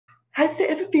Has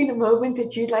there ever been a moment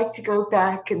that you'd like to go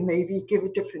back and maybe give a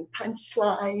different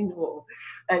punchline or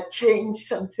change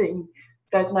something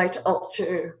that might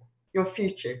alter your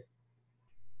future?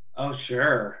 Oh,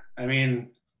 sure. I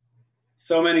mean,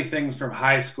 so many things from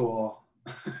high school.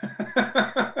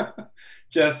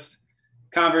 Just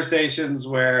conversations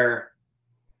where,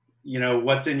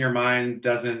 what's in your mind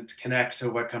doesn't connect to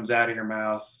what comes out of your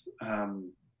mouth.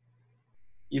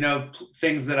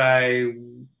 Things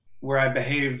where I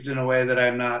behaved in a way that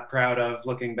I'm not proud of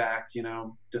looking back,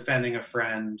 defending a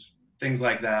friend, things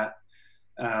like that.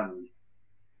 Um,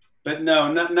 but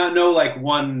no, no like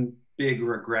one big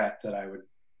regret that I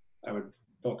would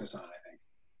focus on, I think.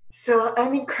 So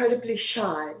I'm incredibly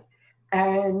shy.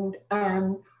 And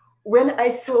when I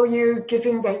saw you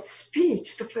giving that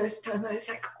speech the first time, I was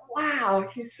like, wow,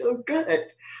 he's so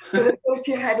good. But of course,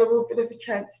 you had a little bit of a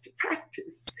chance to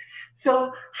practice.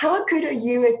 So, how good are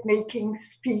you at making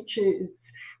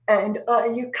speeches? And are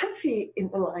you comfy in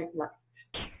the limelight?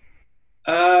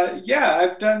 Yeah,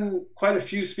 I've done quite a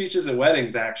few speeches at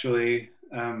weddings, actually.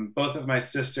 Both of my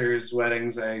sisters'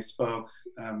 weddings, I spoke.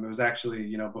 It was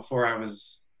actually, before I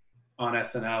was on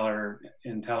SNL or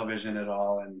in television at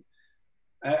all, and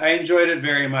I enjoyed it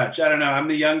very much. I don't know. I'm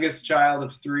the youngest child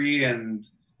of three, and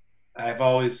I've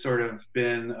always sort of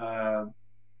been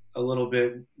a little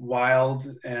bit wild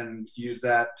and used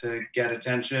that to get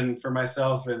attention for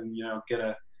myself and get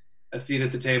a seat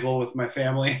at the table with my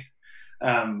family.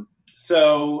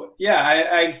 So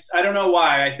yeah, I don't know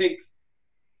why. I think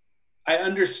I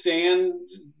understand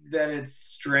that it's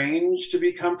strange to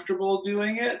be comfortable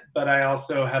doing it, but I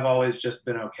also have always just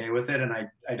been okay with it, and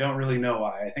I don't really know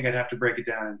why. I think I'd have to break it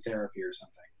down in therapy or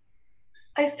something.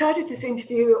 I started this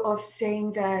interview off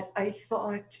saying that I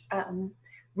thought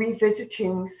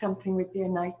revisiting something would be a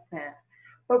nightmare.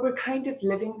 But we're kind of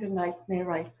living the nightmare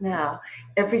right now.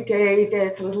 Every day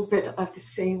there's a little bit of the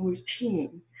same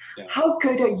routine. Yeah. How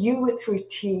good are you with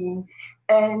routine?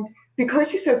 And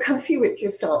because you're so comfy with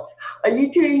yourself, are you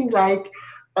doing like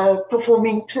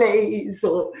performing plays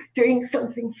or doing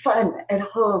something fun at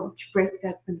home to break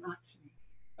that monotony?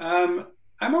 Um,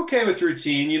 I'm okay with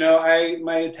routine.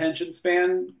 My attention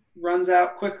span runs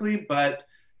out quickly, but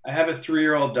I have a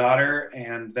 3-year-old daughter,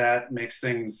 and that makes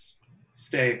things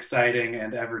stay exciting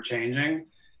and ever changing.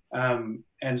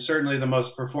 And certainly, the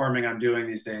most performing I'm doing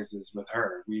these days is with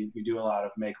her. We do a lot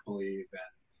of make believe and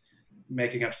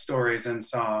making up stories and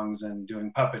songs and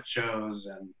doing puppet shows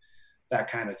and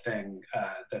that kind of thing.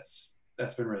 That's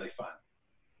been really fun.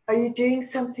 Are you doing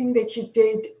something that you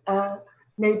did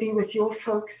maybe with your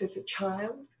folks as a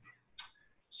child?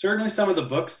 Certainly some of the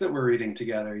books that we're reading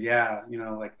together. Yeah,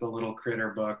 like the Little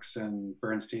Critter books and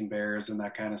Bernstein Bears and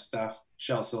that kind of stuff.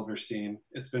 Shel Silverstein.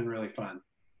 It's been really fun.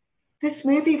 This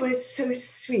movie was so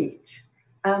sweet,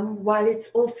 while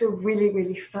it's also really,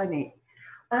 really funny.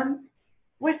 Um,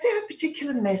 was there a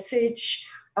particular message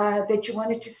that you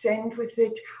wanted to send with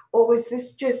it, or was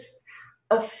this just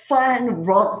a fun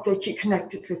romp that you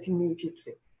connected with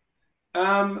immediately?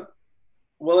 Um,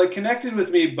 well, it connected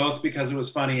with me both because it was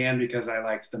funny and because I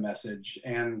liked the message.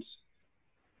 And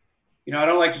I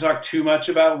don't like to talk too much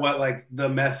about what like the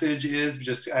message is.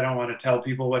 Just I don't want to tell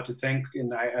people what to think,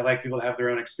 and I like people to have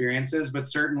their own experiences. But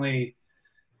certainly,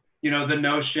 the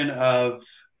notion of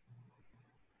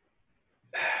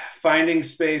finding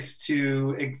space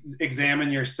to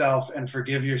examine yourself and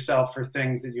forgive yourself for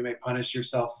things that you may punish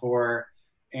yourself for,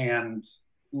 and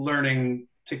learning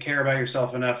to care about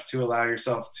yourself enough to allow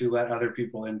yourself to let other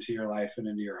people into your life and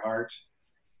into your heart.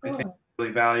 I think Oh, it's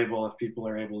really valuable if people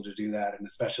are able to do that, and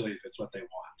especially if it's what they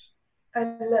want.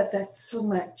 I love that so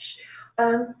much.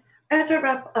 Um, as I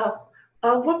wrap up,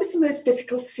 what was the most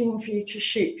difficult scene for you to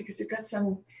shoot? Because you've got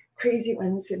some crazy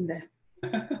ones in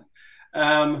there.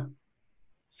 um,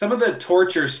 some of the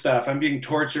torture stuff, I'm being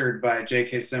tortured by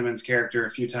JK Simmons' character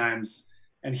a few times,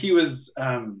 and he was,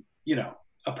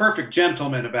 a perfect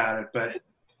gentleman about it, but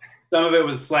some of it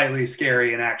was slightly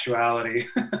scary in actuality.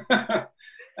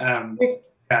 um,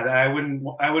 yeah, I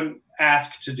wouldn't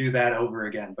ask to do that over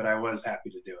again, but I was happy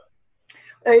to do it.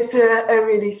 It's a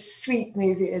really sweet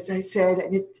movie, as I said,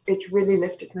 and it really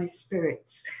lifted my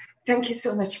spirits. Thank you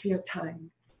so much for your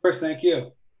time. Of course, thank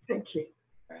you. Thank you.